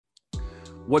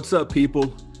What's up,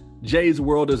 people? Jay's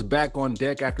World is back on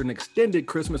deck after an extended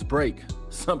Christmas break,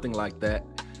 something like that.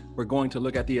 We're going to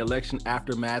look at the election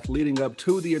aftermath leading up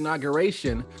to the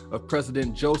inauguration of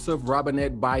President Joseph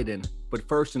Robinette Biden. But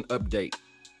first, an update.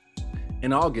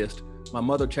 In August, my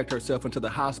mother checked herself into the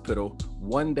hospital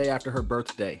one day after her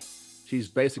birthday. She's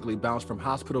basically bounced from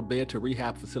hospital bed to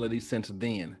rehab facility since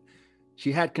then.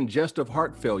 She had congestive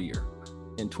heart failure.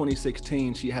 In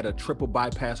 2016, she had a triple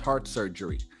bypass heart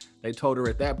surgery. They told her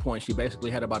at that point she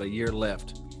basically had about a year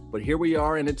left. But here we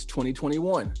are and it's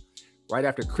 2021. Right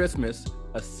after Christmas,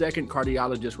 a second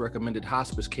cardiologist recommended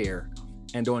hospice care.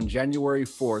 And on January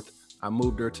 4th, I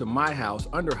moved her to my house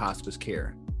under hospice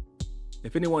care.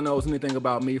 If anyone knows anything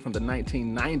about me from the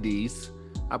 1990s,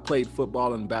 I played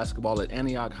football and basketball at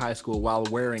Antioch High School while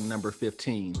wearing number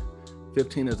 15.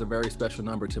 15 is a very special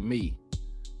number to me.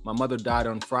 My mother died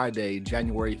on Friday,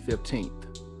 January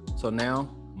 15th. So now,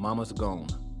 mama's gone.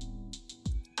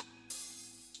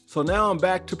 So now I'm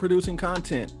back to producing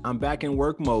content. I'm back in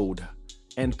work mode.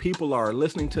 And people are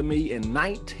listening to me in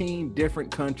 19 different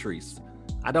countries.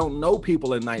 I don't know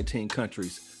people in 19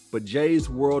 countries, but Jay's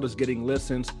World is getting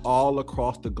listens all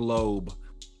across the globe.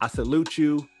 I salute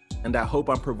you, and I hope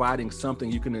I'm providing something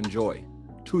you can enjoy.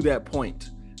 To that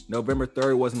point, November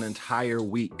 3rd was an entire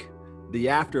week. The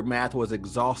aftermath was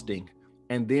exhausting,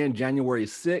 and then January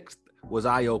 6th was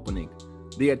eye-opening.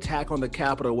 The attack on the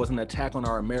Capitol was an attack on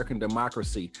our American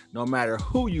democracy, no matter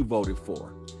who you voted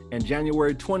for. And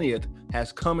January 20th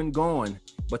has come and gone,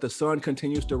 but the sun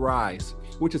continues to rise,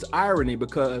 which is irony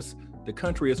because the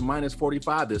country is minus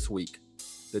 45 this week.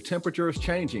 The temperature is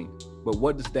changing, but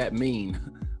what does that mean?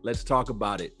 Let's talk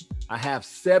about it. I have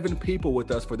 7 people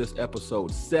with us for this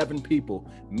episode, 7 people,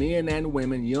 men and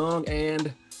women, young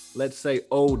and, let's say,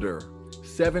 older.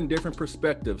 7 different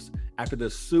perspectives after the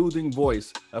soothing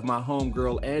voice of my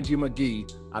homegirl, Angie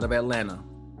McGee out of Atlanta.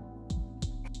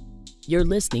 You're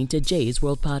listening to Jay's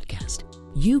World Podcast.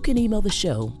 You can email the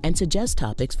show and suggest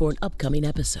topics for an upcoming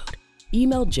episode.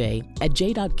 Email Jay at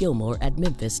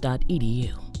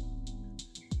j.gilmore@memphis.edu.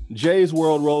 Jay's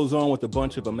World rolls on with a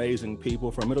bunch of amazing people.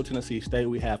 From Middle Tennessee State,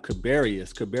 we have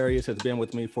Kabarius. Kabarius has been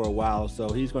with me for a while, so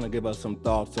he's going to give us some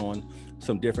thoughts on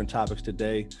some different topics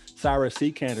today. Cyrus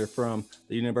Seekander from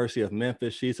the University of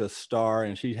Memphis. She's a star,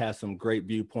 and she has some great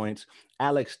viewpoints.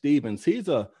 Alex Stevens, he's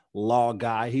a law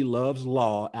guy. He loves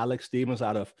law. Alex Stevens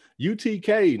out of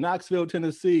UTK, Knoxville,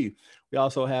 Tennessee. We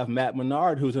also have Matt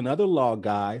Menard, who's another law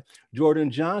guy.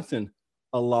 Jordan Johnson,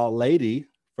 a law lady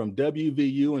from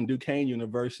WVU and Duquesne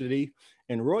University,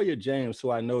 and Roya James,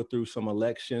 who I know through some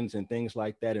elections and things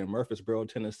like that in Murfreesboro,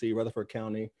 Tennessee, Rutherford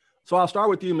County. So I'll start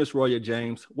with you, Miss Roya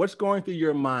James. What's going through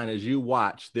your mind as you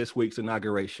watch this week's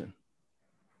inauguration?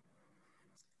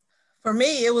 For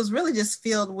me, it was really just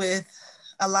filled with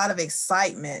a lot of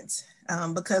excitement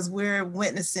because we're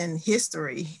witnessing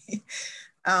history.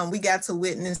 We got to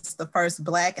witness the first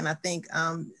Black, and I think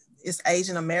it's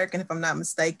Asian American, if I'm not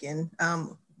mistaken,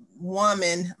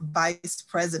 woman vice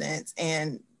president.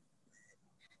 And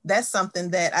that's something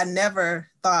that I never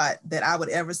thought that I would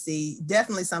ever see.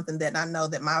 Definitely something that I know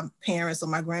that my parents or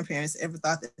my grandparents ever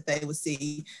thought that they would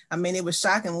see. I mean, it was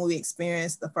shocking when we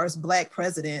experienced the first Black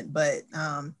president, but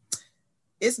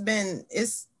it's been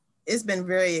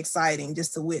very exciting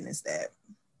just to witness that.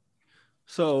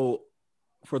 So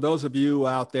for those of you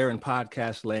out there in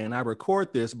podcast land, I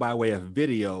record this by way of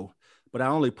video, but I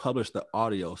only publish the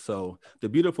audio. So the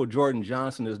beautiful Jordan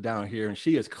Johnson is down here, and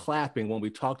she is clapping when we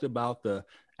talked about the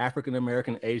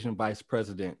African-American Asian vice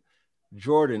president.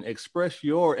 Jordan, express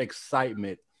your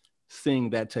excitement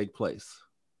seeing that take place.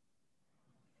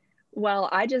 Well,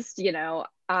 I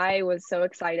was so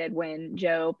excited when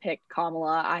Joe picked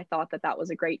Kamala. I thought that was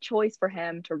a great choice for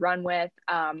him to run with.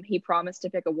 He promised to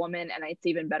pick a woman, and it's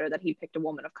even better that he picked a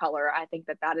woman of color. I think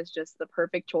that is just the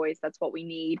perfect choice. That's what we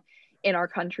need in our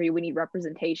country. We need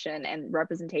representation, and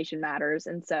representation matters.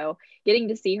 And so getting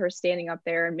to see her standing up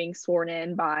there and being sworn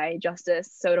in by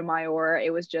Justice Sotomayor,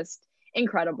 it was just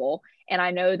incredible. And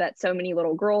I know that so many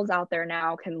little girls out there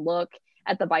now can look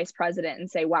at the vice president and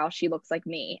say, wow, she looks like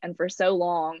me. And for so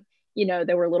long,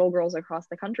 there were little girls across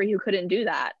the country who couldn't do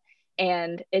that.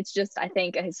 And it's just, I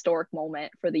think, a historic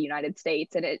moment for the United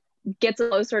States. And it gets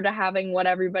closer to having what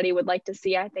everybody would like to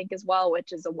see, I think, as well,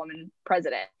 which is a woman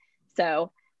president.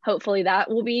 So hopefully that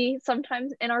will be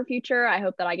sometimes in our future. I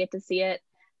hope that I get to see it.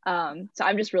 So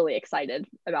I'm just really excited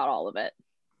about all of it.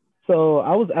 So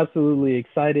I was absolutely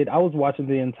excited. I was watching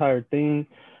the entire thing.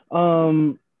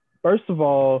 First of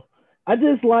all, I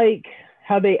just like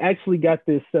how they actually got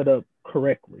this set up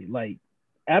correctly. Like,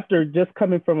 after just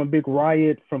coming from a big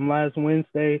riot from last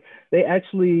Wednesday, they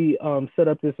actually set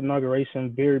up this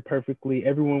inauguration very perfectly.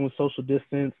 Everyone was social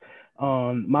distance.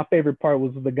 My favorite part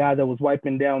was the guy that was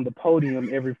wiping down the podium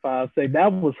every 5 seconds.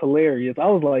 That was hilarious. I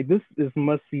was like, this is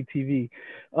must-see TV.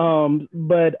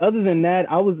 But other than that,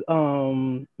 I was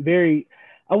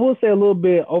I will say a little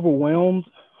bit overwhelmed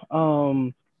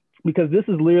because this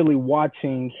is literally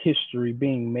watching history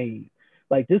being made.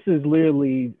 Like, this is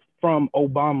literally from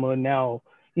Obama now,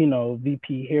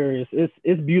 VP Harris.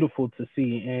 It's beautiful to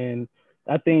see. And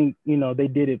I think, they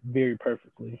did it very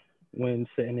perfectly when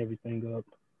setting everything up.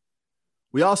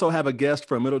 We also have a guest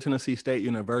from Middle Tennessee State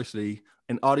University,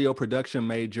 an audio production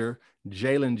major,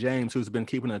 Jalen James, who's been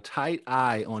keeping a tight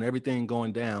eye on everything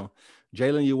going down.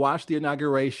 Jalen, you watched the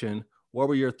inauguration. What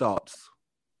were your thoughts?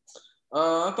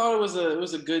 I thought it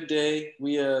was a good day.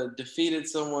 We defeated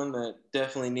someone that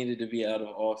definitely needed to be out of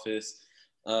office.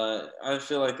 I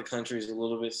feel like the country is a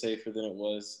little bit safer than it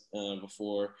was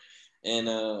before. And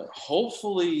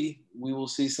hopefully we will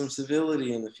see some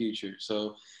civility in the future.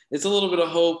 So it's a little bit of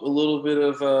hope, a little bit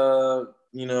of,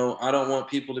 I don't want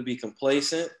people to be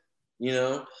complacent,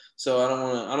 so I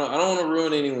don't want to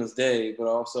ruin anyone's day, but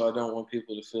also I don't want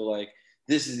people to feel like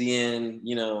this is the end,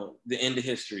 the end of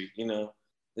history,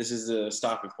 this is the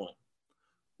stopping point.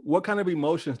 What kind of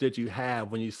emotions did you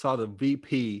have when you saw the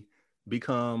VP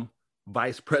become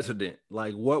vice president?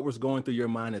 Like, what was going through your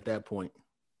mind at that point?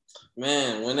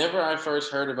 Man, whenever I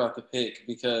first heard about the pick,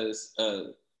 because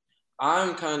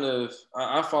I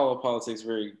follow politics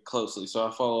very closely. So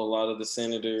I follow a lot of the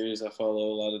senators, I follow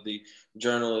a lot of the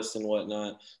journalists and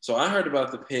whatnot. So I heard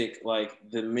about the pick like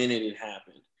the minute it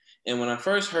happened. And when I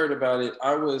first heard about it,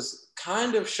 I was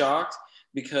kind of shocked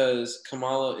because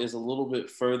Kamala is a little bit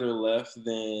further left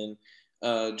than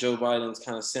Joe Biden's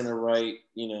kind of center right,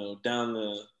 down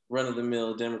the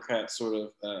run-of-the-mill Democrat sort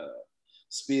of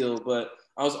spiel. But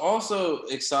I was also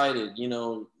excited,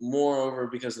 moreover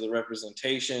because of the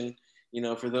representation.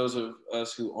 For those of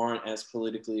us who aren't as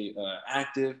politically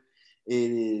active, it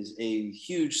is a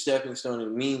huge stepping stone.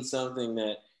 It means something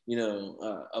that,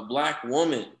 a Black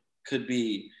woman could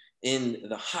be in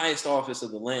the highest office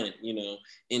of the land,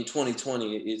 in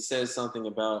 2020. It says something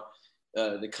about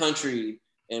the country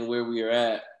and where we are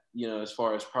at, as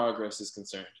far as progress is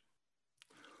concerned.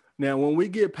 Now, when we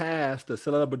get past the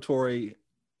celebratory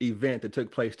event that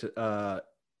took place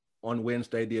on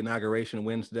Wednesday, the inauguration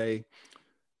Wednesday,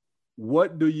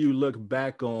 what do you look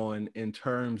back on in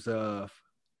terms of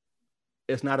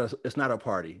it's not a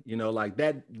party, like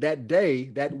that day,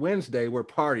 that Wednesday, we're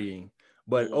partying,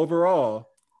 but overall,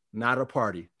 not a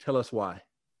party. Tell us why.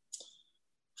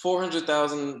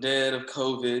 400,000 dead of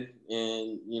COVID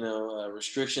and,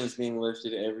 restrictions being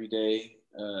lifted every day.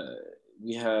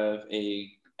 We have a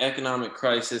economic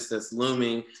crisis that's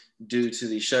looming due to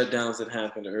the shutdowns that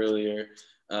happened earlier.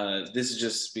 This is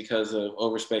just because of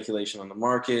over speculation on the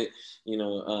market,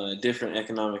 different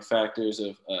economic factors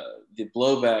of the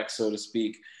blowback, so to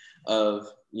speak, of,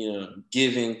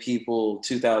 giving people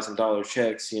 $2,000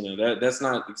 checks. That's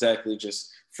not exactly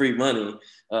just free money.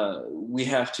 We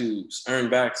have to earn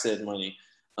back said money.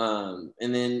 And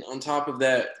then on top of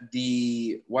that,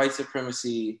 the white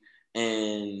supremacy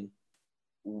and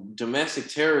domestic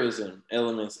terrorism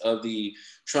elements of the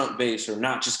Trump base are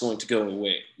not just going to go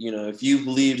away. If you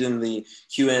believed in the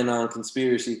QAnon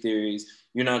conspiracy theories,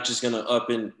 you're not just going to up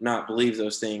and not believe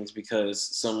those things because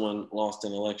someone lost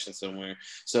an election somewhere.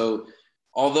 So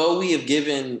although we have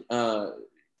given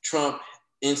Trump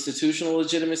institutional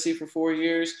legitimacy for 4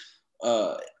 years,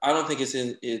 I don't think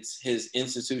it's his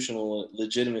institutional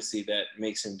legitimacy that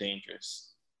makes him dangerous.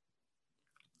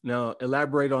 Now,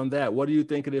 elaborate on that. What do you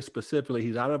think it is specifically?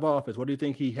 He's out of office. What do you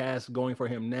think he has going for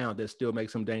him now that still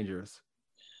makes him dangerous?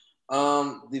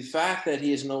 The fact that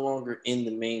he is no longer in the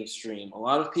mainstream. A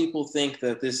lot of people think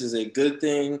that this is a good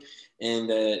thing and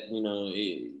that,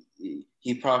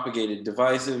 he propagated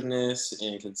divisiveness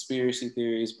and conspiracy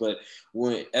theories. But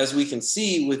as we can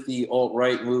see with the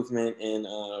alt-right movement and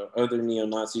other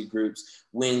neo-Nazi groups,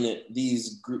 when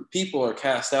these people are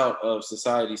cast out of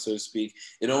society, so to speak,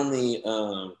 it only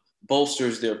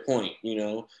bolsters their point.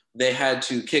 They had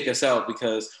to kick us out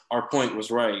because our point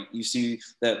was right. You see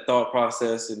that thought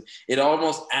process, and it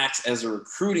almost acts as a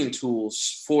recruiting tool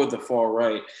for the far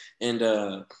right. And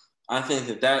I think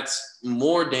that that's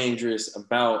more dangerous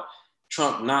about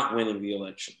Trump not winning the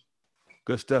election.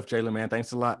 Good stuff, Jalen, man.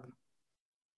 Thanks a lot.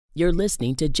 You're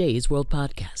listening to Jay's World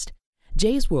Podcast.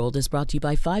 Jay's World is brought to you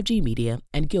by 5G Media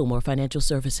and Gilmore Financial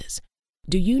Services.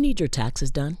 Do you need your taxes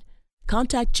done?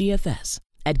 Contact GFS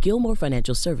at Gilmore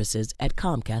Financial Services at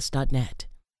Comcast.net.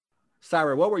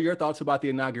 Syra, what were your thoughts about the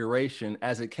inauguration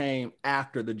as it came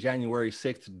after the January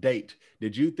 6th date?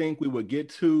 Did you think we would get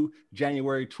to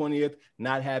January 20th,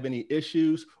 not have any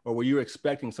issues, or were you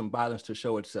expecting some violence to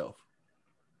show itself?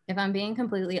 If I'm being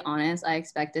completely honest, I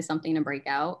expected something to break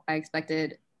out. I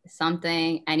expected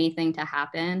anything to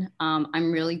happen.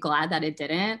 I'm really glad that it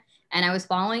didn't. And I was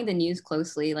following the news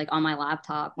closely, like on my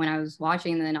laptop when I was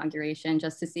watching the inauguration,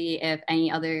 just to see if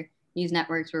any other news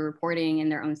networks were reporting in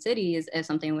their own cities if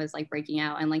something was like breaking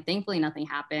out. And like, thankfully nothing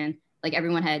happened. Like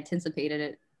everyone had anticipated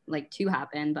it like to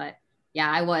happen. But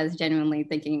yeah, I was genuinely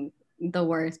thinking the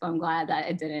worst, but I'm glad that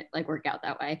it didn't like work out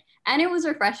that way. And it was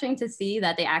refreshing to see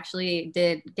that they actually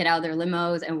did get out of their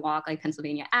limos and walk like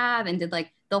Pennsylvania Ave and did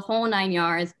like the whole 9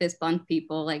 yards, fist bump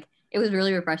people. Like it was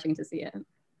really refreshing to see it.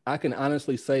 I can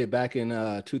honestly say back in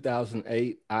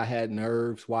 2008, I had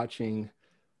nerves watching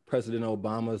President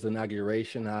Obama's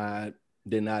inauguration. I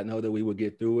did not know that we would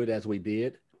get through it as we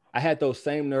did. I had those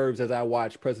same nerves as I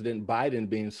watched President Biden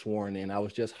being sworn in. I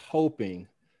was just hoping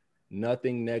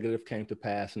nothing negative came to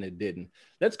pass, and it didn't.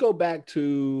 Let's go back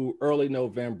to early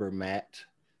November, Matt.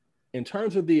 In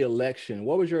terms of the election,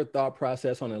 what was your thought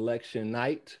process on election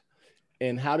night,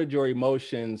 and how did your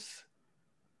emotions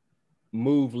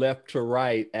move left to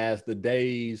right as the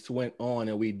days went on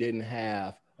and we didn't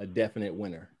have a definite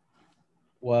winner?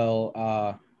 Well,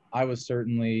 I was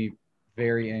certainly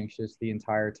very anxious the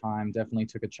entire time. Definitely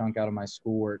took a chunk out of my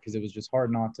schoolwork because it was just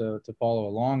hard not to follow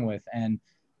along with. And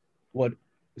what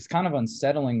was kind of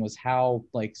unsettling was how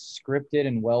like scripted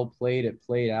and well played it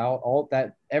played out. All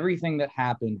that, everything that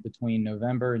happened between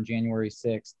November and January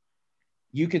 6th,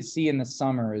 you could see in the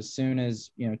summer, as soon as,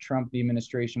 you know, Trump, the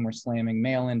administration were slamming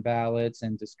mail-in ballots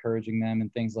and discouraging them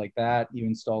and things like that. You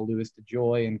installed Louis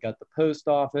DeJoy and got the post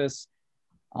office.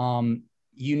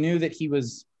 You knew that he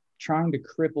was trying to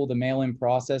cripple the mail-in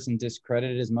process and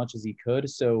discredit it as much as he could.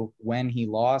 So when he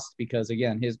lost, because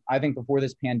again, I think before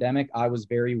this pandemic, I was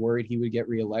very worried he would get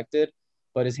reelected,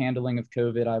 but his handling of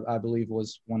COVID, I believe,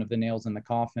 was one of the nails in the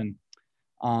coffin.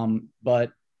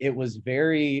 But it was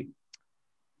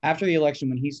after the election,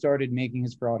 when he started making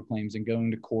his fraud claims and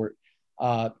going to court,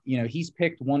 you know, he's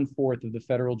picked 1/4 of the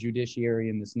federal judiciary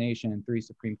in this nation and 3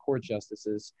 Supreme Court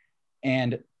justices.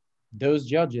 And those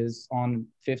judges on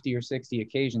 50 or 60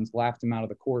 occasions laughed him out of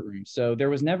the courtroom. So there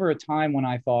was never a time when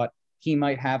I thought he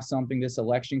might have something, this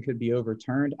election could be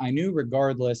overturned. I knew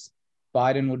regardless,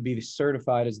 Biden would be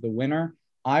certified as the winner.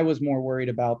 I was more worried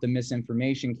about the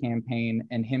misinformation campaign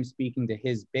and him speaking to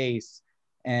his base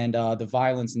and the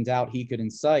violence and doubt he could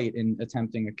incite in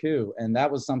attempting a coup. And that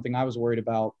was something I was worried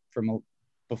about from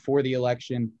before the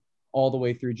election all the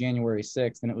way through January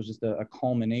 6th. And it was just a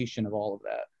culmination of all of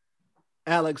that.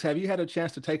 Alex, have you had a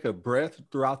chance to take a breath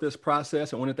throughout this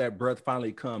process? And when did that breath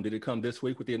finally come? Did it come this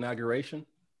week with the inauguration?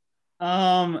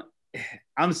 I'm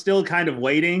still kind of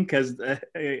waiting because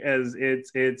as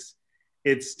it's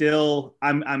still,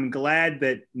 I'm glad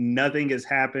that nothing has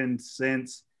happened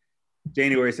since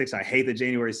January 6th. I hate that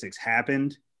January 6th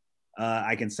happened.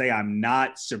 I can say I'm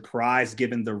not surprised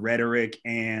given the rhetoric,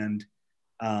 and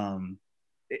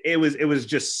it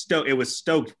was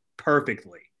stoked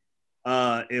perfectly.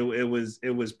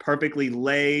 It was perfectly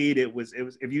laid. It was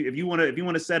if you want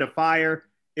to set a fire,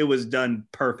 it was done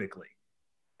perfectly.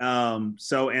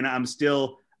 So, and I'm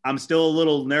still a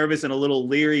little nervous and a little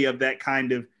leery of that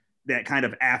kind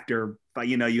of after,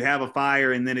 you know, you have a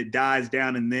fire and then it dies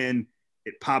down and then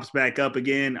it pops back up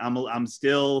again. I'm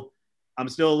still a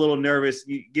little nervous.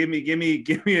 Give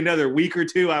me another week or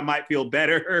two. I might feel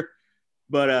better,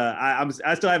 but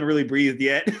I still haven't really breathed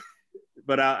yet,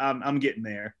 but I'm getting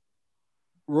there.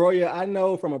 Roya, I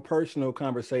know from a personal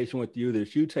conversation with you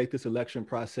that you take this election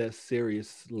process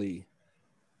seriously.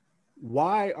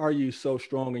 Why are you so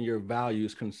strong in your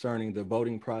values concerning the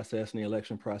voting process and the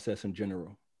election process in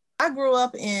general? I grew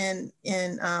up in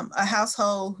a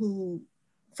household who,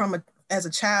 as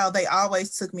a child, they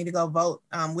always took me to go vote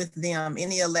with them.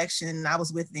 Any election, I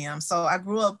was with them. So I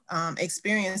grew up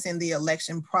experiencing the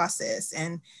election process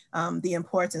and the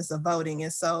importance of voting.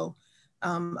 And so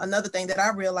another thing that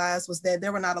I realized was that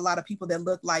there were not a lot of people that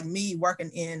looked like me working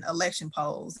in election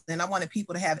polls. And I wanted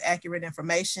people to have accurate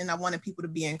information. I wanted people to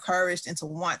be encouraged and to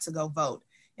want to go vote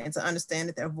and to understand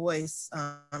that their voice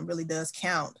really does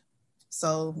count.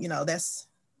 So, you know, it's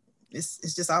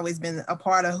just always been a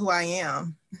part of who I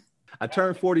am. I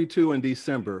turned 42 in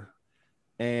December,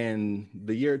 and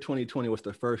the year 2020 was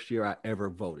the first year I ever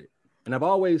voted. And I've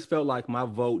always felt like my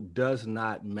vote does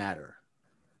not matter.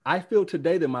 I feel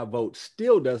today that my vote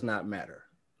still does not matter,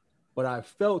 but I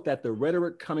felt that the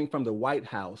rhetoric coming from the White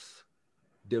House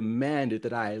demanded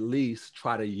that I at least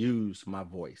try to use my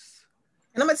voice.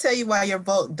 And I'm gonna tell you why your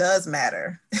vote does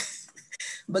matter.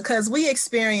 Because we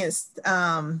experienced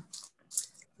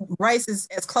races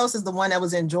as close as the one that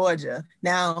was in Georgia.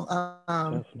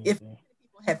 Now, if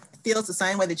people feels the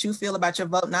same way that you feel about your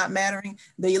vote not mattering,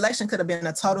 the election could have been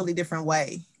a totally different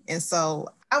way. And so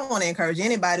I want to encourage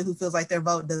anybody who feels like their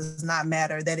vote does not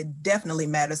matter, that it definitely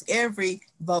matters. Every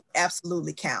vote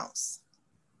absolutely counts.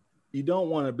 You don't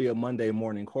want to be a Monday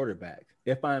morning quarterback.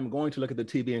 If I'm going to look at the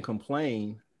TV and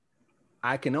complain,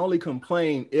 I can only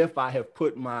complain if I have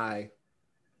put my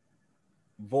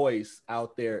voice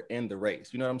out there in the race.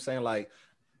 You know what I'm saying? Like,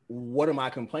 what am I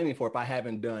complaining for if I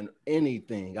haven't done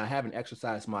anything? I haven't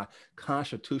exercised my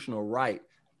constitutional right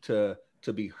to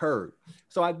be heard.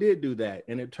 So I did do that.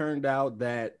 And it turned out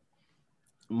that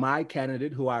my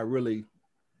candidate, who I really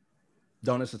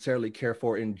don't necessarily care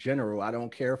for in general, I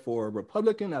don't care for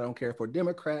Republican, I don't care for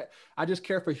Democrat, I just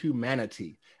care for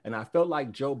humanity. And I felt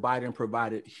like Joe Biden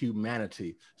provided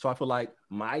humanity. So I feel like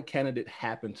my candidate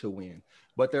happened to win.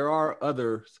 But there are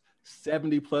other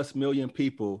 70 plus million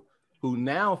people who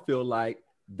now feel like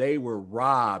they were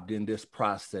robbed in this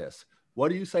process. What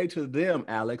do you say to them,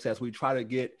 Alex, as we try to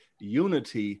get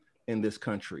unity in this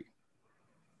country?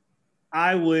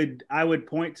 I would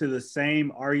point to the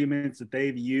same arguments that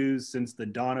they've used since the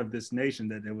dawn of this nation,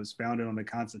 that it was founded on the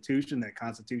Constitution, that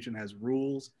Constitution has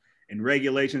rules and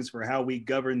regulations for how we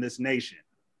govern this nation.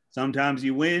 Sometimes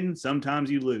you win,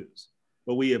 sometimes you lose,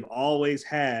 but we have always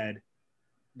had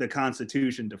the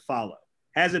Constitution to follow.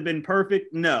 Has it been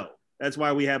perfect? No. That's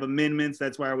why we have amendments.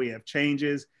 That's why we have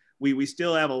changes. We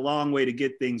still have a long way to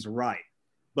get things right.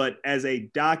 But as a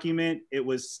document, it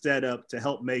was set up to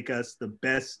help make us the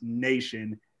best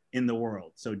nation in the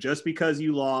world. So just because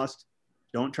you lost,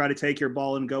 don't try to take your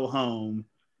ball and go home.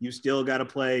 You still got to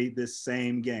play this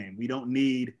same game. We don't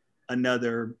need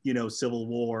another, civil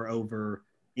war over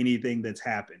anything that's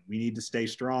happened. We need to stay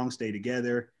strong, stay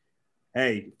together.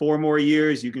 Hey, 4 more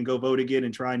years, you can go vote again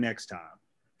and try next time.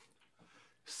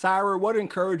 Syra, what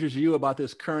encourages you about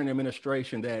this current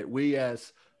administration that we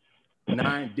as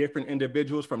 9 different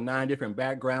individuals from 9 different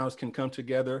backgrounds can come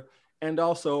together, and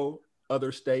also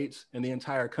other states and the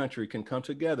entire country can come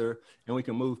together and we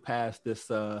can move past this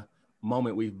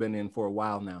moment we've been in for a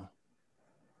while now?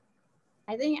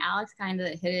 I think Alex kind of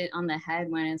hit it on the head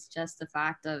when it's just the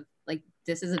fact of like,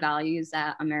 this is the values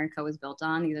that America was built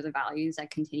on. These are the values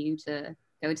that continue to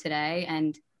go today.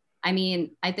 And I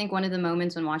mean, I think one of the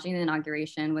moments when watching the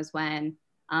inauguration was when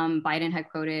Biden had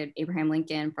quoted Abraham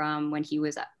Lincoln from when he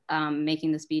was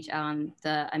making the speech on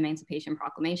the Emancipation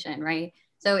Proclamation, right?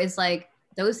 So it's like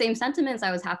those same sentiments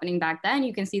that was happening back then,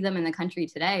 you can see them in the country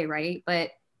today, right?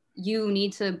 But you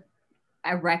need to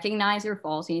recognize your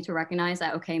faults. You need to recognize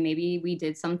that, okay, maybe we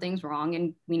did some things wrong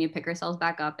and we need to pick ourselves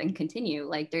back up and continue.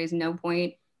 Like, there's no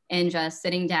point in just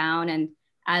sitting down. And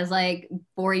as like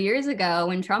 4 years ago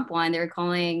when Trump won, they were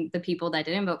calling the people that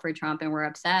didn't vote for Trump and were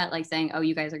upset, like saying, oh,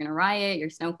 you guys are going to riot, you're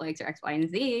snowflakes or X, Y, and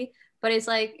Z. But it's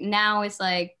like, now it's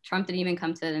like Trump didn't even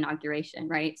come to the inauguration,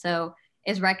 right? So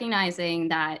it's recognizing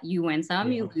that you win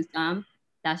some, you lose some.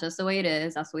 That's just the way it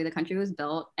is. That's the way the country was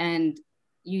built. And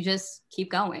you just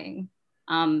keep going.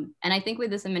 And I think with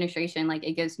this administration, like,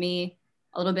 it gives me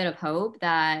a little bit of hope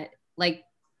that, like,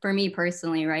 for me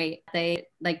personally, right, they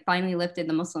like finally lifted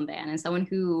the Muslim ban. And someone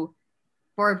who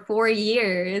for 4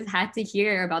 years had to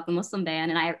hear about the Muslim ban,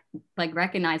 and I like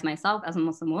recognize myself as a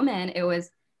Muslim woman, it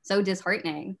was so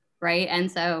disheartening, right?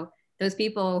 And so those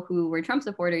people who were Trump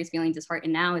supporters feeling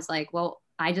disheartened now is like, well,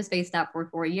 I just faced that for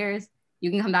 4 years.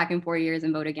 You can come back in 4 years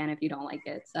and vote again if you don't like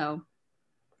it. So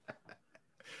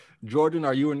Jordan,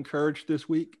 are you encouraged this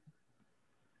week?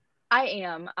 I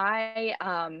am. I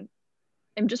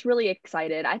am just really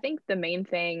excited. I think the main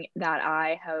thing that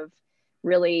I have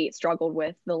really struggled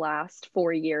with the last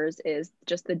 4 years is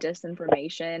just the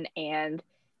disinformation and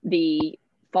the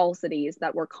falsities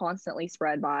that were constantly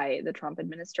spread by the Trump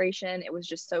administration. It was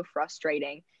just so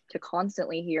frustrating to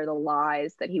constantly hear the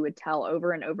lies that he would tell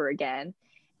over and over again.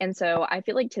 And so I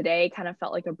feel like today kind of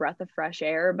felt like a breath of fresh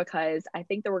air, because I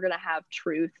think that we're going to have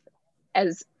truth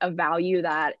as a value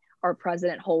that our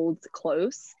president holds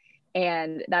close.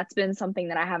 And that's been something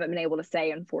that I haven't been able to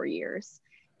say in 4 years.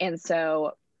 And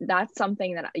so that's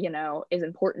something that, is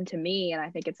important to me. And I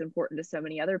think it's important to so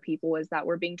many other people, is that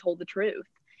we're being told the truth.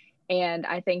 And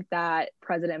I think that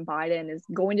President Biden is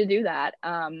going to do that.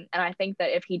 And I think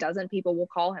that if he doesn't, people will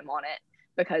call him on it,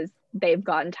 because they've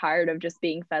gotten tired of just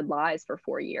being fed lies for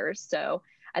 4 years. So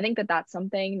I think that that's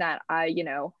something that I,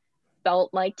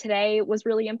 felt like today was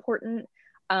really important.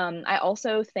 I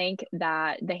also think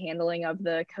that the handling of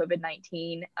the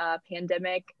COVID-19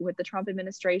 pandemic with the Trump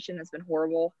administration has been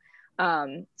horrible.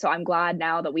 So I'm glad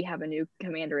now that we have a new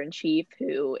commander-in-chief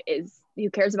who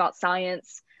cares about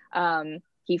science.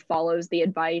 He follows the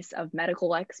advice of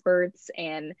medical experts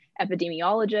and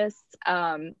epidemiologists.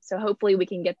 So hopefully we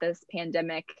can get this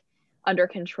pandemic under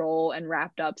control and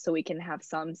wrapped up so we can have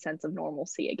some sense of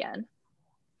normalcy again.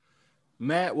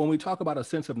 Matt, when we talk about a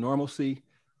sense of normalcy,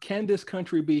 can this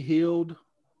country be healed?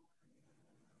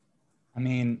 I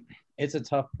mean, it's a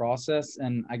tough process.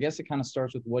 And I guess it kind of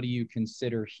starts with, what do you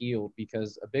consider healed?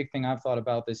 Because a big thing I've thought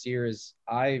about this year is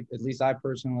at least I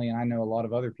personally, and I know a lot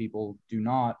of other people do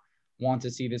not want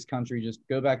to see this country just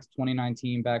go back to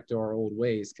 2019, back to our old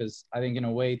ways. Because I think in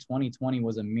a way, 2020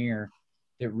 was a mirror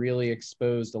that really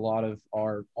exposed a lot of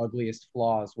our ugliest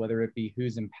flaws, whether it be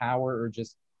who's in power or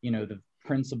just, the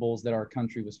principles that our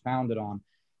country was founded on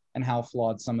and how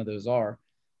flawed some of those are.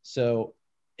 So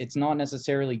it's not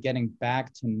necessarily getting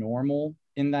back to normal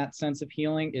in that sense of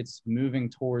healing. It's moving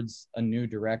towards a new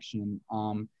direction.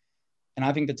 And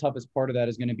I think the toughest part of that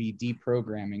is going to be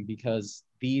deprogramming, because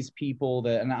these people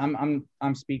that, and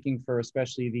I'm speaking for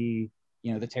especially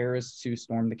the terrorists who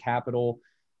stormed the Capitol,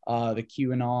 the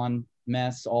QAnon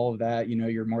mess, all of that,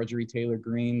 your Marjorie Taylor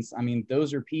Greens. I mean,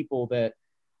 those are people that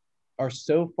are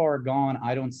so far gone.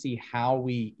 I don't see how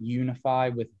we unify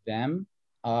with them.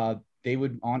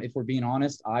 If we're being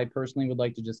honest, I personally would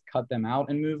like to just cut them out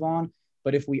and move on.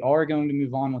 But if we are going to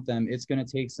move on with them, it's going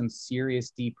to take some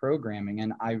serious deprogramming.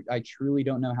 And I truly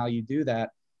don't know how you do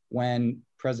that when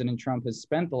President Trump has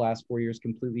spent the last 4 years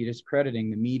completely discrediting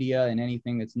the media and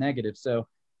anything that's negative. So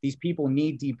these people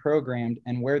need deprogrammed,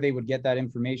 and where they would get that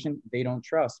information, they don't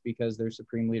trust because their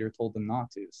supreme leader told them not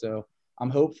to. So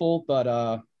I'm hopeful, but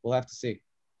we'll have to see.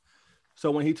 So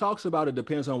when he talks about it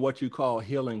depends on what you call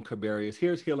healing, Kabarius.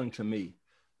 Here's healing to me.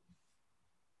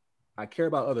 I care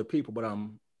about other people, but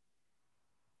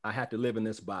I have to live in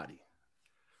this body.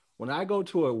 When I go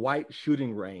to a white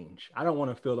shooting range, I don't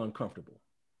want to feel uncomfortable.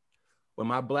 When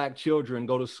my Black children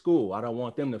go to school, I don't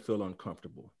want them to feel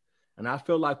uncomfortable. And I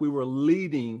feel like we were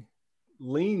leaning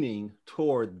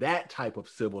toward that type of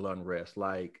civil unrest.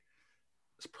 Like,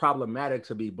 it's problematic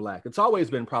to be Black. It's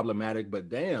always been problematic, but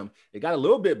damn, it got a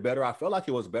little bit better. I felt like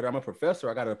it was better. I'm a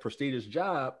professor. I got a prestigious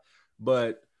job,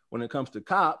 but when it comes to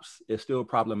cops, it's still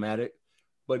problematic.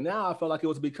 But now I feel like it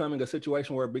was becoming a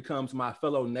situation where it becomes my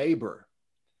fellow neighbor,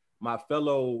 my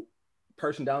fellow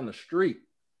person down the street.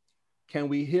 Can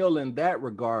we heal in that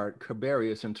regard,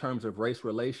 Kabarius, in terms of race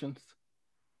relations?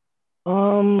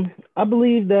 I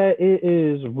believe that it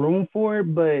is room for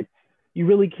it, but you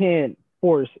really can't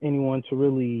force anyone to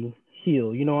really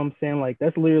heal. You know what I'm saying? Like,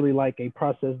 that's literally like a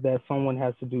process that someone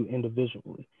has to do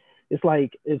individually. It's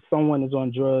like if someone is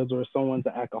on drugs or someone's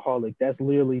an alcoholic, that's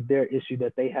literally their issue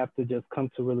that they have to just come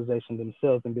to realization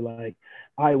themselves and be like,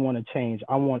 I want to change.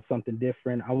 I want something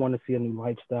different. I want to see a new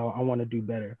lifestyle. I want to do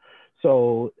better.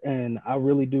 So, and I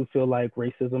really do feel like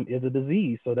racism is a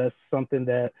disease. So that's something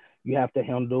that you have to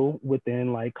handle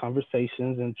within like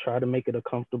conversations and try to make it a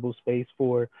comfortable space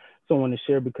for someone to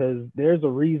share, because there's a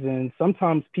reason.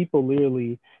 Sometimes people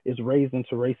literally is raised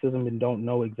into racism and don't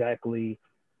know exactly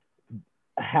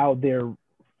how their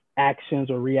actions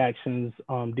or reactions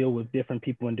deal with different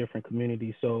people in different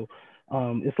communities. So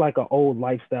it's like an old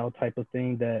lifestyle type of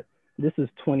thing that this is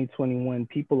 2021.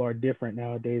 People are different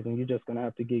nowadays, and you're just going to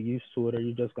have to get used to it, or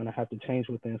you're just going to have to change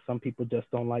within. Some people just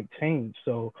don't like change.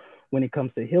 So when it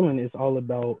comes to healing, it's all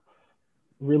about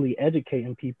really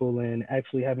educating people and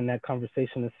actually having that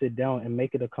conversation and sit down and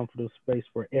make it a comfortable space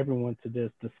for everyone to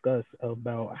just discuss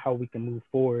about how we can move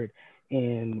forward.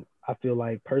 And I feel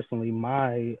like personally,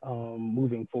 my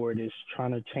moving forward is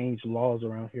trying to change laws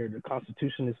around here. The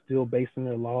Constitution is still basing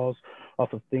their laws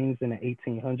off of things in the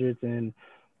 1800s, and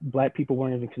Black people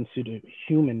weren't even considered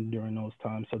human during those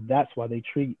times. So that's why they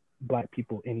treat Black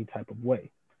people any type of way.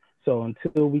 So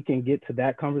until we can get to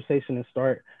that conversation and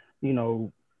start,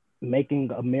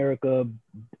 making America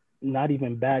not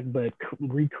even back, but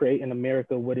recreating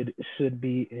America what it should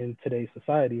be in today's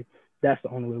society, that's the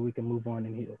only way we can move on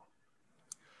and heal.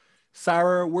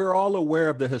 Sarah, we're all aware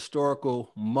of the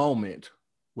historical moment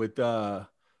with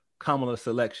Kamala's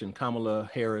selection,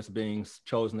 Kamala Harris being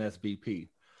chosen as VP.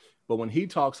 But when he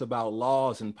talks about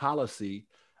laws and policy,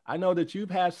 I know that you've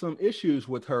had some issues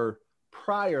with her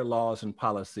prior laws and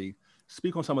policy.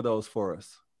 Speak on some of those for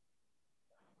us.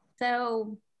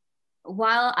 So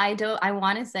while I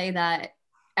want to say that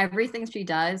everything she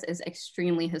does is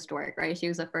extremely historic, right? She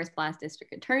was the first Black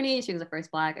district attorney. She was the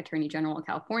first Black attorney general of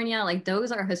California. Like,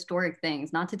 those are historic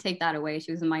things, not to take that away.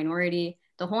 She was a minority,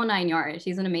 the whole 9 yards.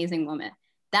 She's an amazing woman.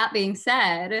 That being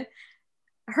said,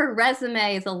 her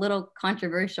resume is a little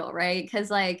controversial, right? Because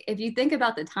like, if you think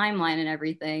about the timeline and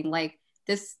everything, like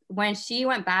when she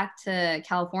went back to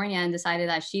California and decided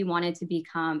that she wanted to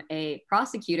become a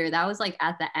prosecutor, that was like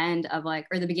at the end of like,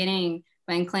 or the beginning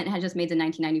when Clinton had just made the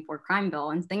 1994 crime bill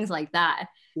and things like that.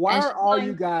 Why are all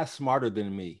you guys smarter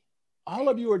than me? All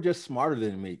of you are just smarter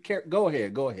than me. Go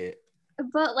ahead.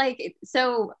 But like,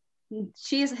 so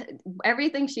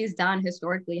everything she's done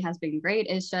historically has been great.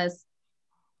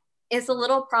 It's a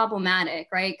little problematic,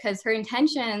 right? Because her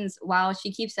intentions, while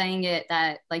she keeps saying it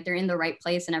that like they're in the right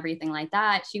place and everything like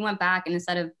that, she went back and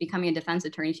instead of becoming a defense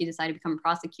attorney, she decided to become a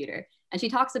prosecutor. And she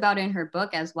talks about it in her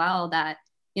book as well that,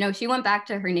 you know, she went back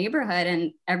to her neighborhood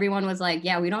and everyone was like,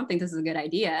 yeah, we don't think this is a good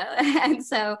idea. And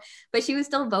so, but she was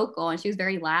still vocal and she was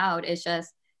very loud. It's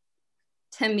just,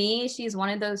 to me, she's one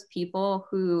of those people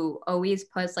who always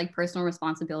puts like personal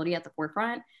responsibility at the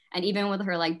forefront. And even with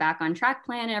her like back on track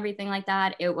plan and everything like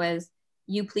that, it was,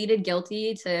 you pleaded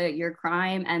guilty to your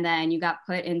crime and then you got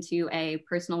put into a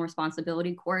personal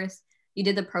responsibility course. You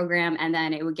did the program and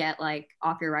then it would get like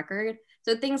off your record.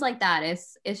 So things like that.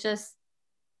 It's just,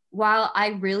 while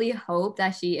I really hope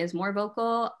that she is more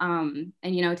vocal and,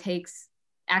 you know, takes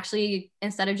actually,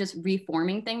 instead of just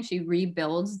reforming things, she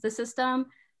rebuilds the system.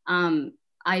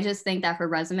 I just think that her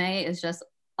resume is just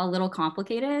a little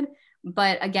complicated.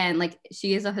 But again, like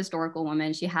she is a historical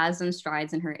woman. She has some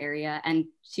strides in her area and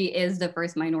she is the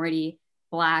first minority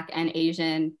Black and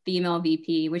Asian female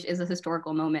VP, which is a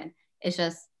historical moment. It's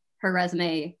just her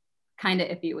resume kind of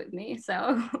iffy with me.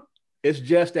 So it's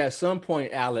just at some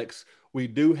point, Alex, we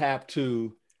do have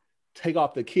to take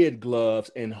off the kid gloves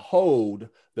and hold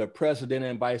the president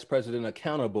and vice president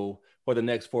accountable for the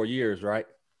next 4 years, right?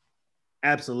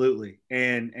 Absolutely.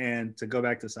 And to go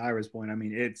back to Cyrus' point, I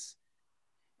mean,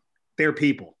 they're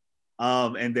people.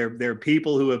 And they're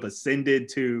people who have ascended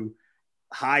to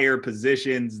higher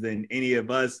positions than any of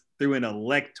us through an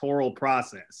electoral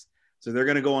process. So they're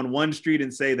going to go on one street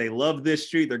and say they love this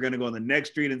street. They're going to go on the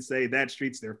next street and say that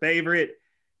street's their favorite.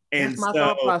 And that's my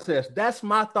thought process. That's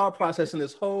my thought process in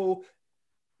this whole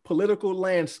political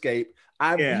landscape.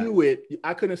 I view it,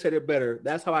 I couldn't have said it better.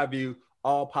 That's how I view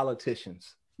all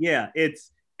politicians. Yeah,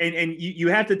 it's and you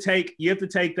have to take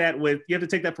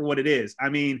that for what it is. I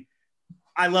mean,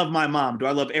 I love my mom. Do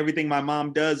I love everything my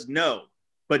mom does? No.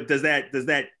 But does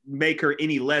that make her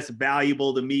any less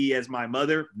valuable to me as my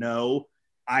mother? No.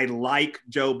 I like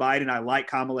Joe Biden. I like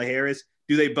Kamala Harris.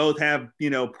 Do they both have, you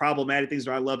know, problematic things?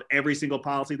 Do I love every single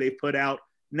policy they've put out?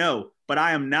 No. But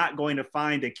I am not going to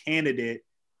find a candidate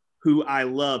who I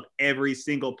love every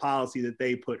single policy that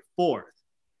they put forth.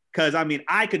 Because, I mean,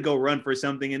 I could go run for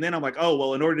something and then I'm like, oh,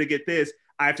 well, in order to get this,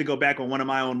 I have to go back on one of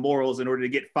my own morals in order to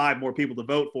get 5 more people to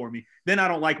vote for me. Then I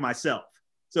don't like myself.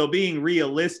 So being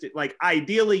realistic, like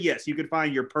ideally, yes, you could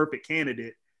find your perfect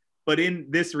candidate. But in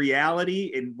this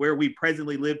reality and where we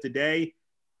presently live today,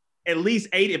 at least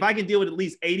 80, if I can deal with at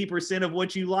least 80% of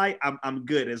what you like, I'm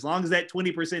good. As long as that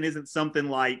 20% isn't something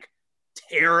like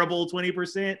terrible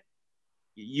 20%,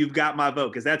 you've got my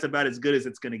vote because that's about as good as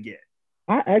it's going to get.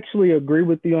 I actually agree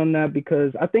with you on that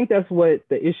because I think that's what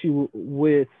the issue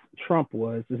with Trump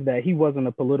was, is that he wasn't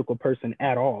a political person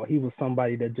at all. He was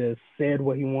somebody that just said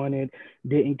what he wanted,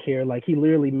 didn't care. Like he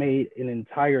literally made an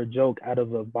entire joke out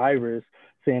of a virus,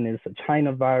 saying it's a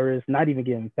China virus, not even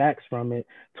getting facts from it.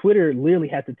 Twitter literally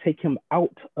had to take him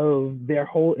out of their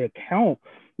whole account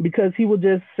because he would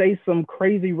just say some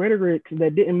crazy rhetoric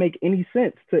that didn't make any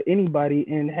sense to anybody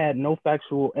and had no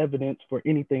factual evidence for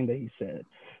anything that he said.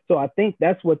 So I think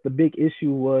that's what the big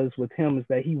issue was with him, is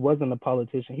that he wasn't a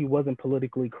politician. He wasn't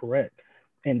politically correct.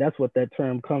 And that's what that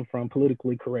term comes from,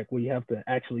 politically correct, where you have to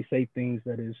actually say things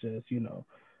that is just, you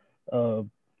know,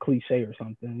 cliche or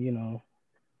something, you know.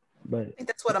 But I think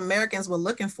that's what Americans were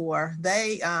looking for.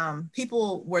 They,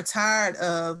 people were tired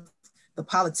of the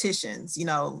politicians, you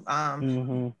know,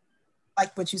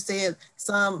 like what you said,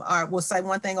 some will say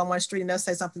one thing on one street and they'll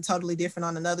say something totally different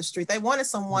on another street. They wanted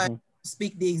someone to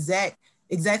speak the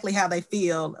exactly how they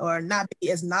feel or not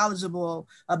be as knowledgeable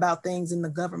about things in the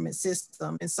government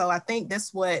system. And so I think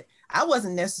that's what, I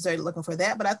wasn't necessarily looking for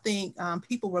that, but I think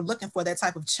people were looking for that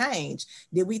type of change.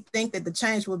 Did we think that the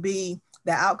change would be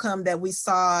the outcome that we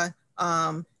saw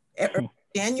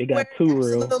January? got too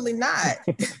real. Absolutely not.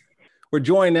 We're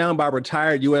joined now by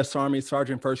retired U.S. Army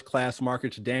Sergeant First Class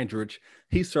Marcus Dandridge.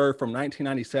 He served from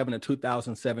 1997 to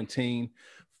 2017,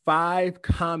 5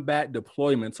 combat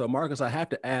deployments. So Marcus, I have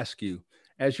to ask you,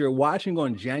 as you're watching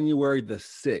on January the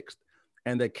 6th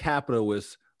and the Capitol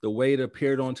was the way it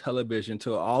appeared on television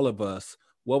to all of us,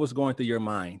 what was going through your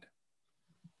mind?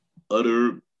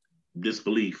 Utter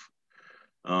disbelief.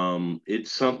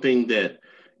 It's something that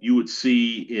you would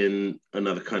see in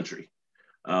another country.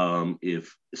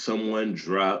 If someone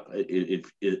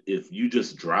if you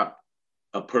just drop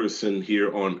a person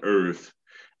here on Earth,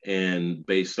 and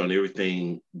based on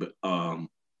everything,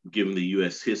 given the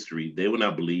U.S. history, they would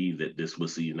not believe that this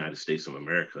was the United States of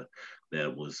America,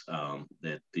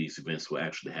 that these events will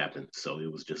actually happen. So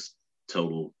it was just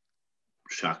total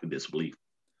shock and disbelief.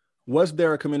 Was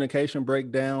there a communication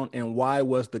breakdown, and why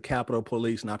was the Capitol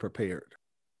Police not prepared?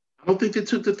 I don't think they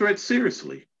took the threat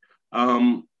seriously.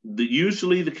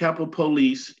 Usually the Capitol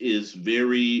Police is they're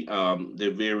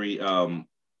very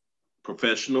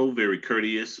professional, very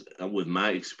courteous. With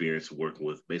my experience working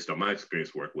with, based on my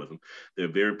experience working with them,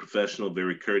 they're very professional,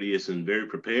 very courteous, and very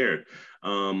prepared.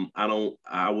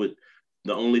 The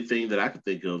only thing that I could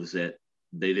think of is that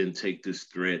they didn't take this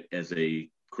threat as a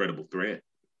credible threat.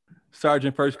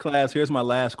 Sergeant First Class, here's my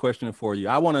last question for you.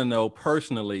 I want to know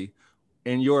personally,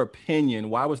 in your opinion,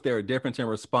 why was there a difference in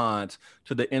response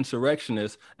to the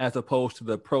insurrectionists as opposed to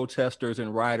the protesters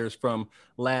and rioters from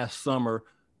last summer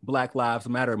Black Lives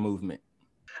Matter movement?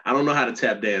 I don't know how to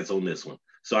tap dance on this one,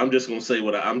 so I'm just gonna say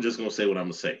what I'm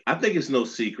gonna say. I think it's no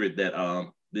secret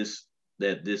that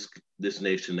this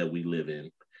nation that we live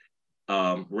in,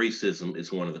 racism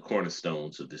is one of the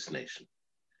cornerstones of this nation.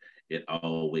 It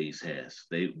always has.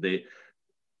 They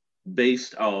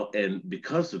based on, and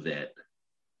because of that,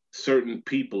 certain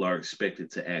people are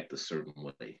expected to act a certain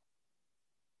way,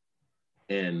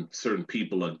 and certain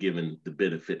people are given the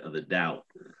benefit of the doubt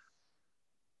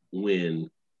when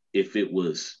if it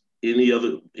was any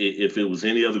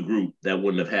other group, that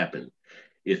wouldn't have happened.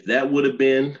 If that would have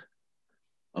been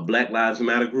a Black Lives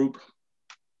Matter group,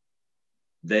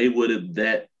 they would have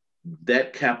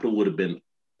that Capitol would have been,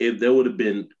 if there would have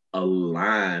been a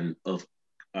line of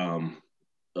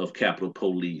Capitol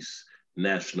Police,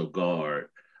 National Guard,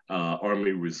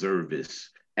 Army reservists,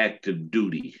 active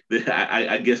duty.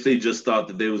 I guess they just thought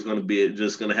that they was going to be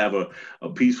just going to have a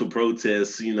peaceful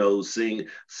protest, sing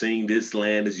 "This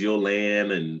Land Is Your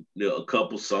Land" and a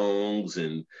couple songs,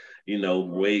 and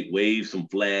wave some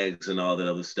flags and all that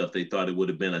other stuff. They thought it would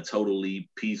have been a totally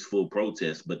peaceful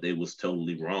protest, but they was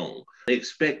totally wrong. They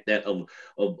expect that of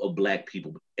Black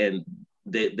people, and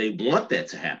they want that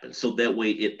to happen, so that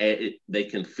way they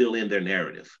can fill in their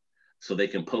narrative. So they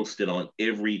can post it on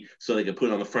so they can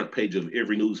put it on the front page of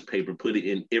every newspaper, put it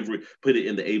in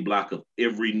the A block of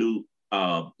every new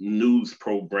news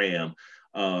program,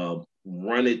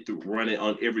 run it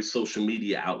on every social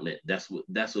media outlet. That's what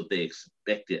they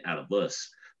expected out of us.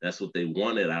 That's what they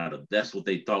wanted that's what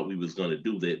they thought we was going to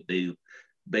do. That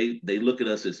they look at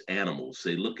us as animals.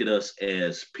 They look at us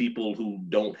as people who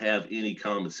don't have any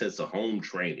common sense of home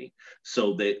training.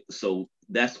 So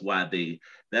that's why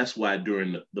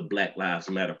during the Black Lives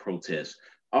Matter protests,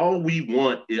 all we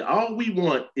want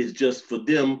is just for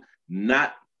them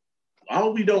not.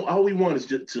 All we want is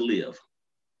just to live.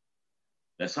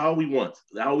 That's all we want.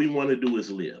 All we want to do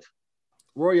is live.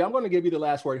 Rory, I'm going to give you the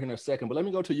last word here in a second, but let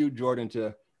me go to you, Jordan,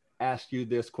 to ask you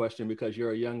this question, because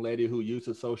you're a young lady who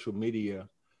uses social media.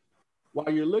 While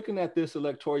you're looking at this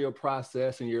electoral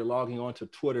process and you're logging on to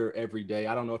Twitter every day,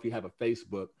 I don't know if you have a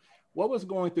Facebook, what was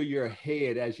going through your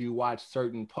head as you watched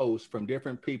certain posts from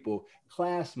different people,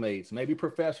 classmates, maybe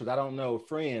professors, I don't know,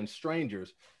 friends,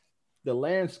 strangers? The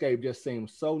landscape just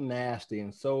seems so nasty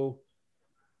and so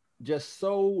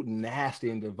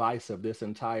nasty and divisive, this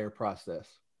entire process.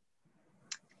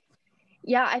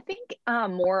 Yeah, I think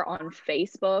more on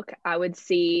Facebook, I would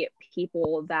see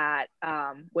people that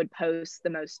would post the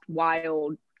most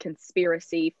wild,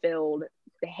 conspiracy-filled,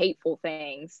 hateful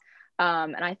things.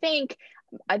 And I think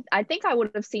I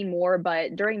would have seen more,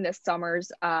 but during this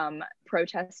summer's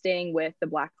protesting with the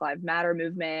Black Lives Matter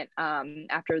movement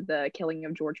after the killing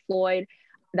of George Floyd,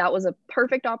 that was a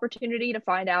perfect opportunity to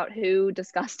find out who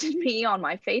disgusted me on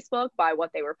my Facebook by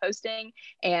what they were posting.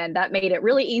 And that made it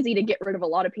really easy to get rid of a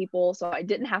lot of people. So I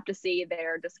didn't have to see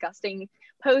their disgusting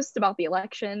posts about the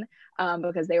election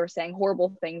because they were saying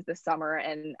horrible things this summer.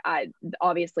 And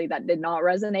obviously that did not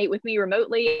resonate with me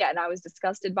remotely. And I was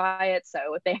disgusted by it.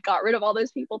 So if they got rid of all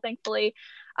those people, thankfully,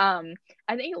 I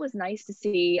think it was nice to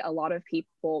see a lot of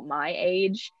people my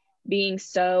age being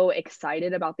so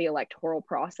excited about the electoral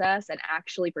process and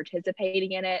actually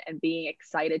participating in it and being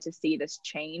excited to see this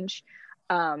change.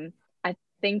 I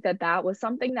think that was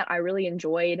something that I really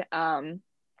enjoyed. I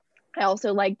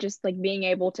also like being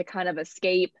able to kind of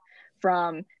escape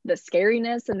from the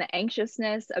scariness and the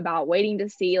anxiousness about waiting to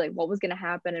see like what was going to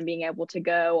happen, and being able to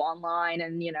go online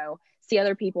and, see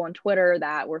other people on Twitter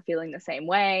that were feeling the same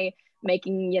way,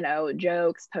 making,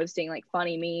 jokes, posting like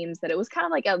funny memes, that it was kind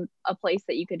of like a place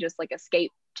that you could just like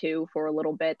escape to for a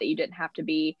little bit, that you didn't have to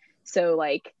be so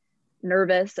like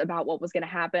nervous about what was going to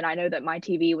happen. I know that my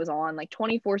TV was on like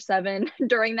 24/7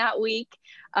 during that week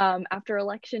after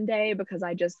election day, because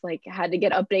I just like had to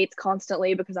get updates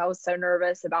constantly because I was so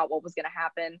nervous about what was going to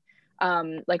happen.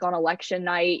 Like on election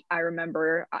night, I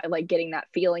remember like getting that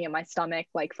feeling in my stomach,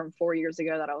 like from 4 years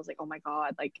ago, that I was like, oh my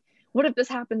God, like, what if this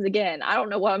happens again? I don't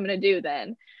know what I'm going to do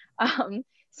then.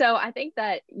 So I think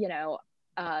that, you know,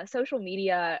 social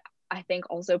media, I think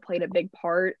also played a big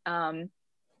part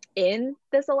in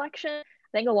this election.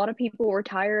 I think a lot of people were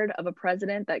tired of a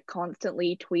president that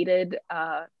constantly tweeted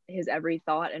his every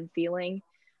thought and feeling.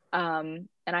 And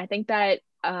I think that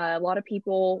a lot of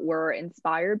people were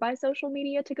inspired by social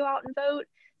media to go out and vote.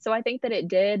 So I think that it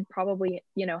did probably,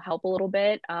 you know, help a little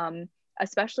bit.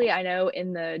 Especially, I know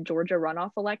in the Georgia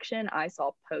runoff election, I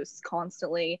saw posts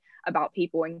constantly about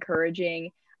people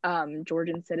encouraging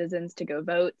Georgian citizens to go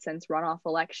vote, since runoff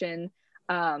election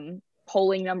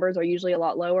polling numbers are usually a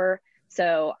lot lower.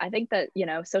 So I think that, you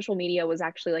know, social media was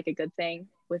actually like a good thing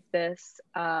with this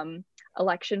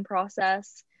election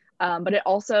process. But it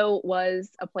also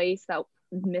was a place that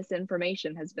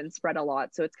misinformation has been spread a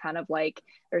lot. So it's kind of like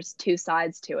there's two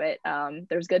sides to it.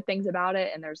 There's good things about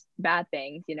it and there's bad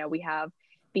things. You know, we have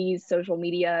these social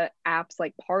media apps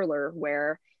like Parler,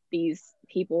 where these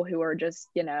people who are just,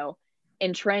 you know,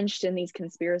 entrenched in these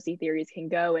conspiracy theories can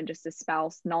go and just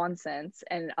espouse nonsense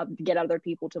and get other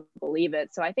people to believe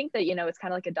it. So I think that, you know, it's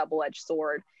kind of like a double-edged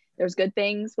sword. There's good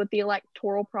things with the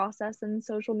electoral process and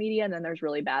social media, and then there's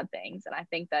really bad things. And I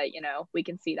think that, you know, we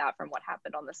can see that from what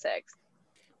happened on the 6th.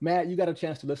 Matt, you got a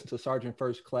chance to listen to Sergeant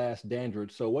First Class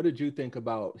Dandridge. So what did you think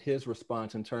about his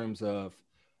response in terms of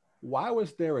why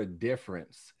was there a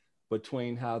difference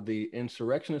between how the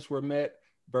insurrectionists were met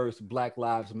versus Black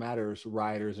Lives Matters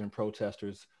rioters and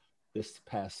protesters this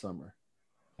past summer?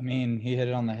 I mean, he hit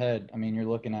it on the head. I mean, you're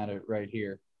looking at it right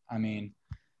here. I mean,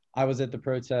 I was at the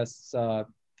protests, the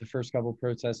first couple of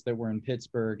protests that were in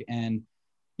Pittsburgh, and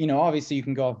you know, obviously you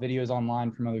can go off videos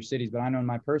online from other cities, but I know in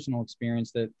my personal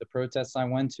experience that the protests I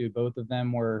went to, both of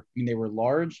them were, I mean, they were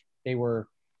large, they were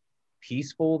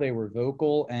peaceful, they were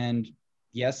vocal, and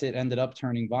yes, it ended up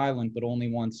turning violent, but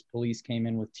only once police came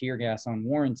in with tear gas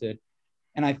unwarranted.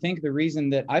 And I think the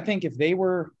reason that, I think if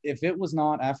it was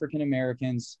not African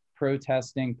Americans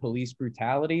protesting police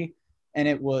brutality and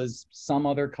it was some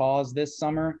other cause this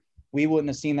summer, we wouldn't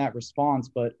have seen that response.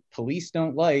 But police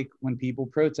don't like when people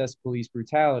protest police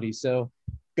brutality. So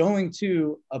going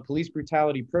to a police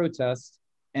brutality protest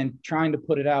and trying to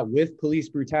put it out with police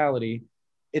brutality,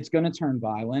 it's going to turn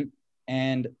violent.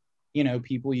 And, you know,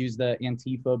 people use the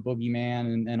Antifa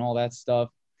boogeyman and all that stuff.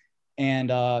 And,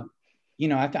 you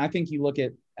know, I think you look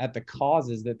at the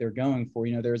causes that they're going for.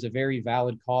 You know, there's a very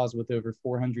valid cause with over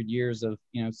 400 years of,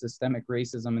 you know, systemic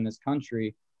racism in this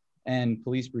country and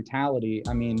police brutality.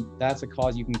 I mean, that's a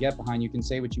cause you can get behind. You can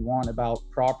say what you want about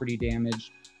property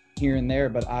damage here and there,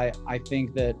 but I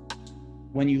think that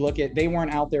when you look at, they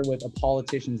weren't out there with a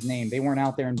politician's name. They weren't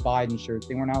out there in Biden shirts.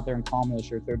 They weren't out there in Kamala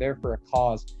shirts. They're there for a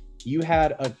cause. You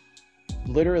had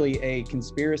literally a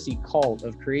conspiracy cult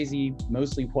of crazy,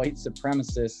 mostly white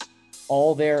supremacists,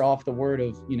 all there off the word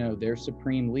of, you know, their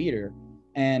supreme leader,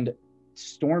 and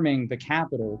storming the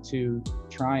Capitol to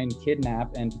try and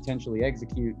kidnap and potentially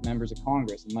execute members of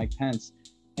Congress and Mike Pence.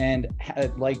 And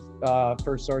like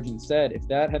First Sergeant said, if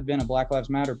that had been a Black Lives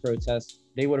Matter protest,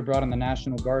 they would have brought in the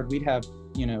National Guard. We'd have,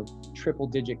 you know,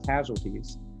 triple-digit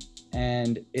casualties.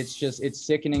 And it's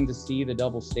sickening to see the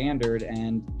double standard.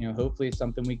 And, you know, hopefully it's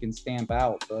something we can stamp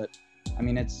out. But I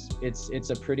mean, it's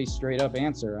a pretty straight up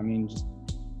answer. I mean, just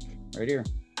right here.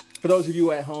 For those of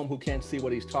you at home who can't see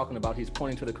what he's talking about, he's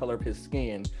pointing to the color of his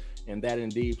skin, and that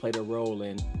indeed played a role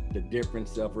in the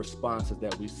difference of responses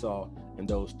that we saw in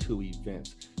those two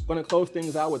events. I'm going to close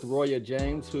things out with Roya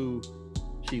James, who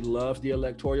she loves the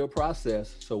electoral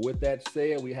process. So with that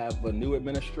said, we have a new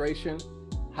administration.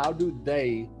 How do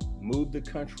they move the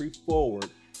country forward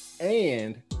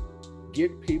and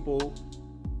get people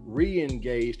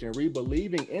re-engaged and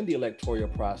re-believing in the electoral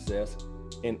process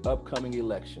in upcoming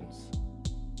elections?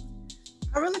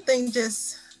 I really think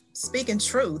just speaking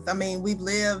truth. I mean, we've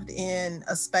lived in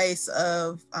a space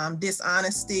of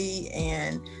dishonesty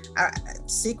and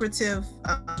secretive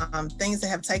things that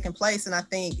have taken place. And I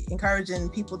think encouraging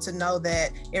people to know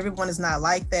that everyone is not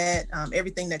like that.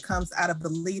 Everything that comes out of the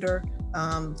leader,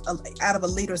 out of a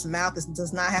leader's mouth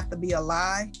does not have to be a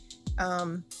lie.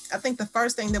 I think the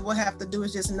first thing that we'll have to do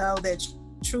is just know that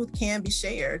truth can be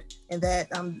shared, and that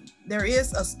there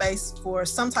is a space for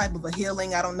some type of a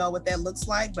healing. I don't know what that looks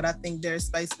like, but I think there's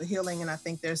space for healing, and I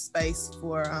think there's space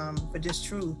for just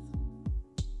truth.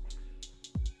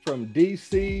 from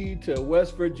DC to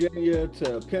West Virginia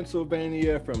to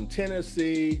Pennsylvania, from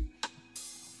Tennessee.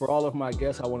 For all of my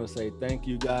guests, I want to say thank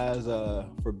you guys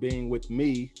for being with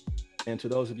me. And to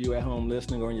those of you at home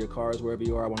listening or in your cars, wherever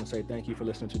you are, I want to say thank you for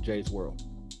listening to Jay's World.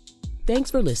 Thanks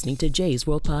for listening to Jay's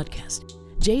World Podcast.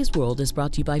 Jay's World is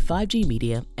brought to you by 5G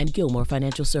Media and Gilmore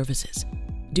Financial Services.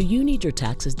 Do you need your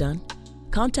taxes done?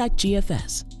 Contact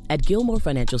GFS at Gilmore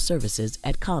Financial Services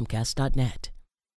at Comcast.net.